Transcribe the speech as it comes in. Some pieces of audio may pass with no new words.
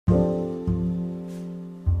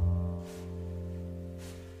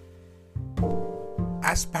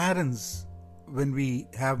as parents, when we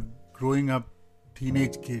have growing up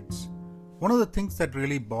teenage kids, one of the things that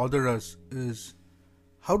really bother us is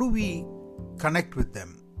how do we connect with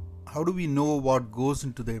them? How do we know what goes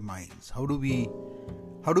into their minds? How do we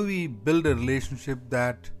build a relationship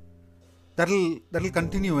that'll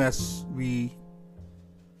continue as we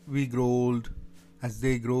grow old, as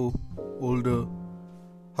they grow older?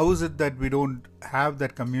 How is it that we don't have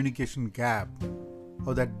that communication gap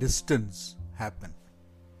or that distance happen?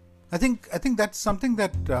 I think that's something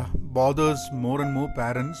that bothers more and more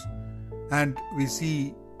parents, and we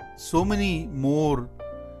see so many more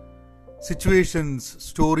situations,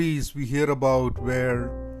 stories we hear about where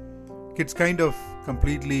kids kind of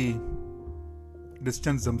completely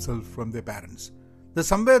distance themselves from their parents.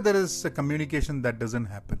 Somewhere there is a communication that doesn't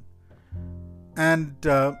happen. And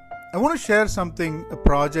I want to share a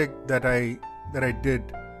project that I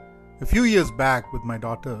did a few years back with my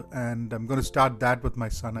daughter, and I'm going to start that with my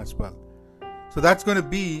son as well. So that's going to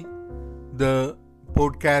be the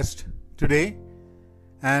podcast today.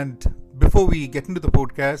 And before we get into the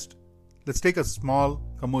podcast, let's take a small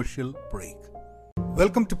commercial break.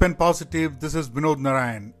 Welcome to Pen Positive. This is Vinod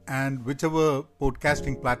Narayan, and whichever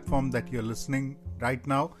podcasting platform that you're listening right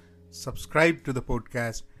now, subscribe to the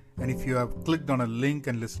podcast. And if you have clicked on a link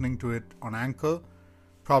and listening to it on Anchor,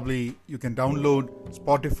 probably you can download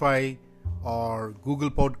Spotify or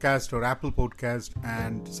Google Podcast or Apple Podcast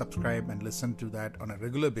and subscribe and listen to that on a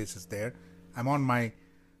regular basis there. I'm on my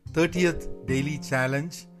 30th daily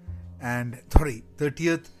challenge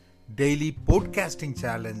 30th daily podcasting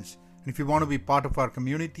challenge. And if you want to be part of our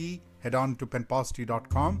community, head on to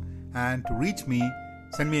penpositive.com, and to reach me,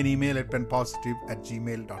 send me an email at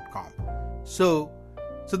penpositive@gmail.com. So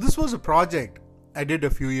this was a project I did a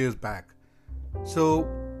few years back. So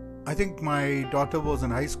I think my daughter was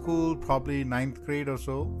in high school, probably 9th grade or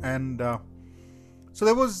so. And so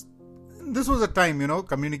this was a time,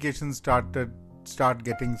 communication start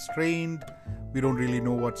getting strained. We don't really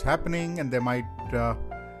know what's happening, and there might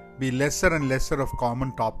be lesser and lesser of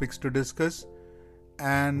common topics to discuss.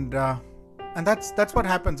 And that's what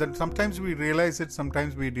happens. And sometimes we realize it,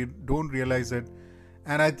 sometimes we don't realize it.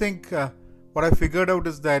 And I think what I figured out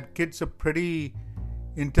is that kids are pretty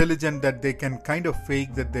intelligent, that they can kind of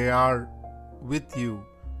fake that they are with you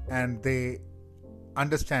and they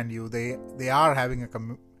understand you. They are having a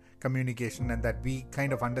communication, and that we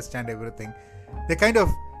kind of understand everything. They kind of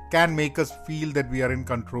can make us feel that we are in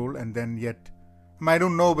control, and then yet I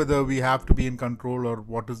don't know whether we have to be in control or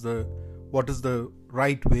what is the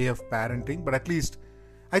right way of parenting. But at least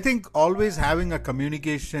I think always having a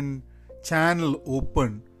communication channel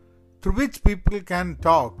open through which people can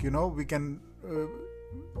talk,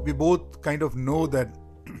 we both kind of know that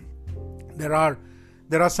there are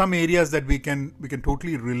some areas that we can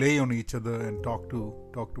totally rely on each other and talk to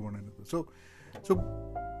one another. So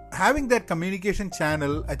having that communication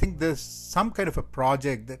channel, I think there's some kind of a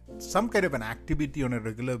project, some kind of an activity on a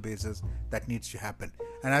regular basis that needs to happen.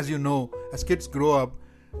 And as you know, as kids grow up,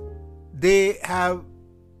 they have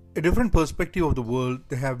a different perspective of the world.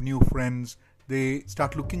 They have new friends. They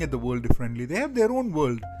start looking at the world differently. They have their own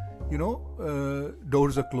world.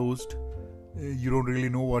 Doors are closed. You don't really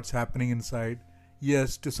know what's happening inside.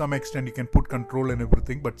 Yes, to some extent you can put control and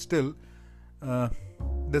everything, but still,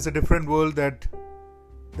 there's a different world that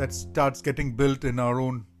starts getting built in our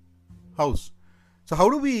own house. So how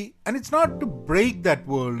do we? And it's not to break that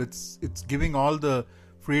world. It's giving all the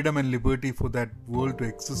freedom and liberty for that world to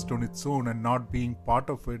exist on its own and not being part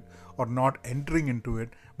of it or not entering into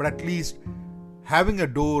it, but at least having a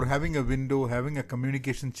door, having a window, having a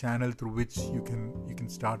communication channel through which you can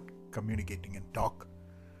start communicating and talk.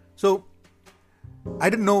 So I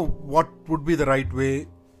didn't know what would be the right way,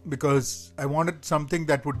 because I wanted something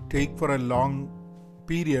that would take for a long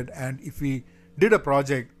period, and if we did a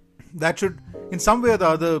project that should in some way or the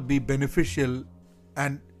other be beneficial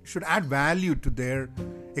and should add value to their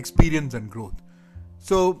experience and growth.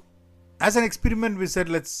 So as an experiment, we said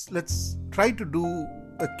let's try to do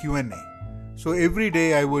a Q&A. So every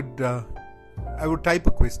day I would type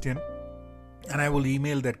a question, and I will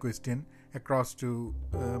email that question across to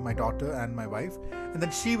my daughter and my wife, and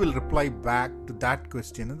then she will reply back to that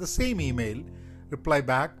question in the same email, reply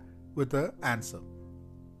back with an answer.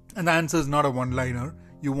 And the answer is not a one-liner.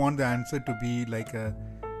 You want the answer to be like a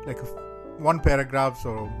one paragraph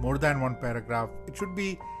or more than one paragraph.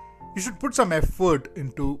 You should put some effort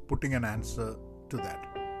into putting an answer to that.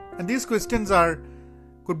 And these questions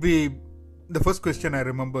could be, the first question I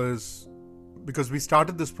remember is, because we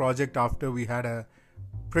started this project after we had a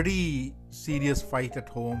pretty serious fight at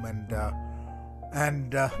home and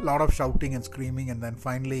a lot of shouting and screaming, and then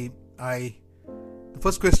finally the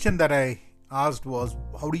first question that I asked was,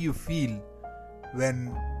 how do you feel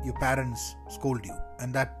when your parents scold you?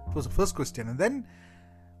 And that was the first question. And then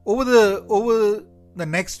over the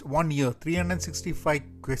next 1 year, 365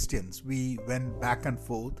 questions, we went back and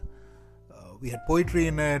forth. We had poetry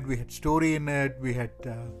in it, we had story in it, we had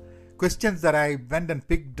questions that I went and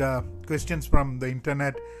picked questions from the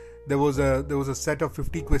internet. There was a set of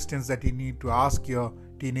 50 questions that you need to ask your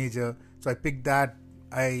teenager. So I picked that,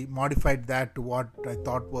 I modified that to what I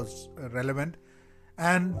thought was relevant.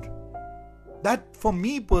 And that, for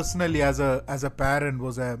me personally, as a parent,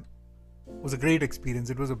 was a great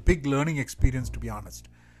experience. It was a big learning experience, to be honest.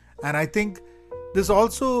 And I think this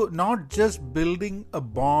also not just building a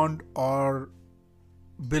bond or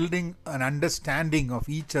building an understanding of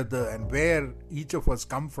each other and where each of us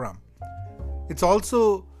come from. It's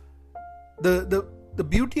also the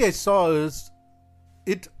beauty I saw is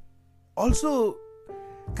it also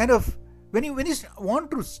kind of, when you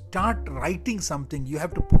want to start writing something, you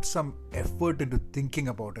have to put some effort into thinking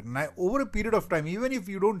about it. And over a period of time, even if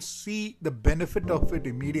you don't see the benefit of it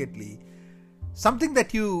immediately, something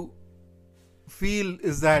that you feel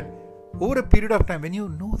is that over a period of time, when you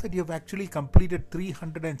know that you've actually completed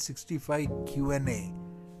 365 Q&A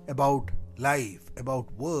about life, about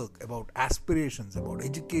work, about aspirations, about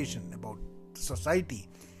education, about society,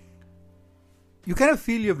 you kind of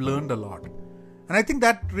feel you've learned a lot. And I think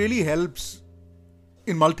that really helps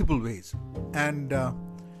in multiple ways. And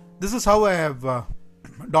this is how I have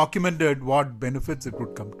documented what benefits it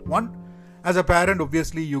would come to. One, as a parent,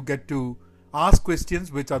 obviously you get to ask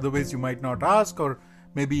questions which otherwise you might not ask, or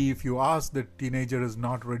maybe if you ask, the teenager is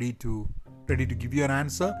not ready to give you an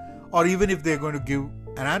answer, or even if they're going to give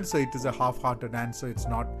an answer, it is a half-hearted answer. It's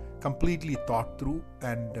not completely thought through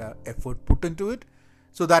and effort put into it.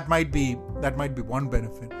 So that might be one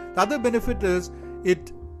benefit. The other benefit is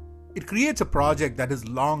it creates a project that is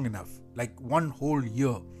long enough, like 1 whole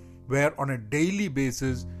year, where on a daily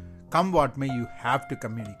basis, come what may, you have to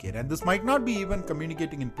communicate. And this might not be even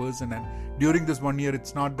communicating in person. And during this 1 year,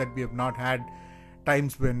 it's not that we have not had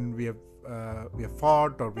times when we have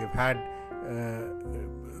fought, or we have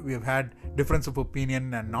had difference of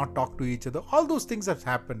opinion and not talked to each other. All those things have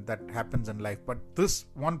happened, that happens in life. But this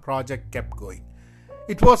one project kept going.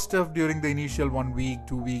 It was tough during the initial 1 week,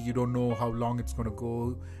 2 weeks. You don't know how long it's going to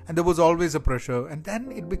go. And there was always a pressure. And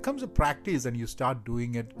then it becomes a practice and you start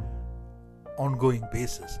doing it ongoing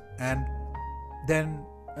basis. And then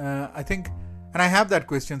I think, and I have that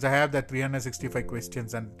questions. I have that 365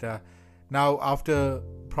 questions. And now after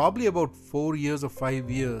probably about 4 years or 5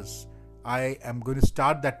 years, I am going to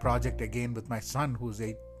start that project again with my son, who's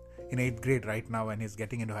in 8th grade right now, and he's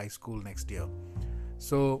getting into high school next year.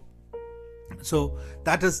 So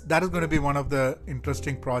that is going to be one of the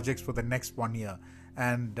interesting projects for the next 1 year.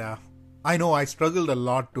 And I know I struggled a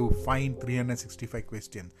lot to find 365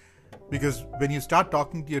 questions, because when you start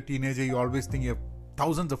talking to your teenager, you always think you have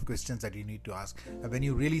thousands of questions that you need to ask. And when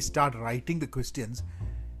you really start writing the questions,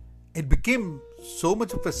 it became so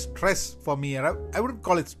much of a stress for me. And I wouldn't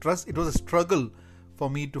call it stress. It was a struggle for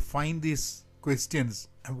me to find these questions.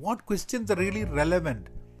 And what questions are really relevant?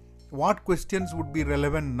 What questions would be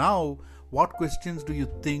relevant now? What questions do you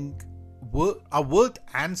think are worth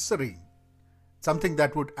answering? Something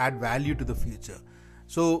that would add value to the future.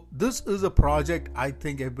 So this is a project I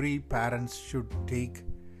think every parent should take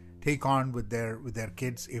on with their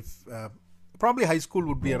kids. If probably high school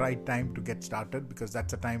would be a right time to get started, because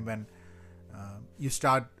that's a time when you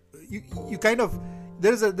start. You kind of,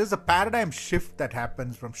 there's a paradigm shift that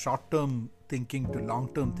happens from short-term thinking to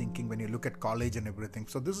long-term thinking when you look at college and everything.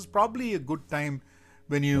 So this is probably a good time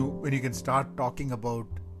when you can start talking about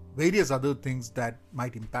various other things that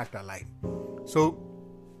might impact our life. So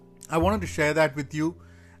I wanted to share that with you,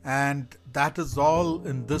 and that is all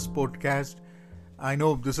in this podcast. I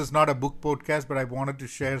know this is not a book podcast, but I wanted to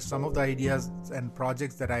share some of the ideas and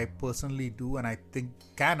projects that I personally do and I think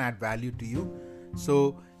can add value to you.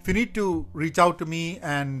 So if you need to reach out to me,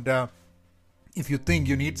 and if you think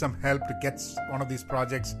you need some help to get one of these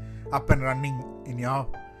projects up and running in your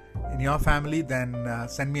family, then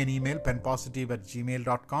send me an email,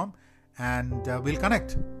 penpositive@gmail.com, and we'll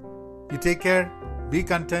connect. You take care, be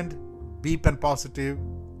content, be pen positive.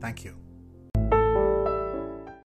 Thank you.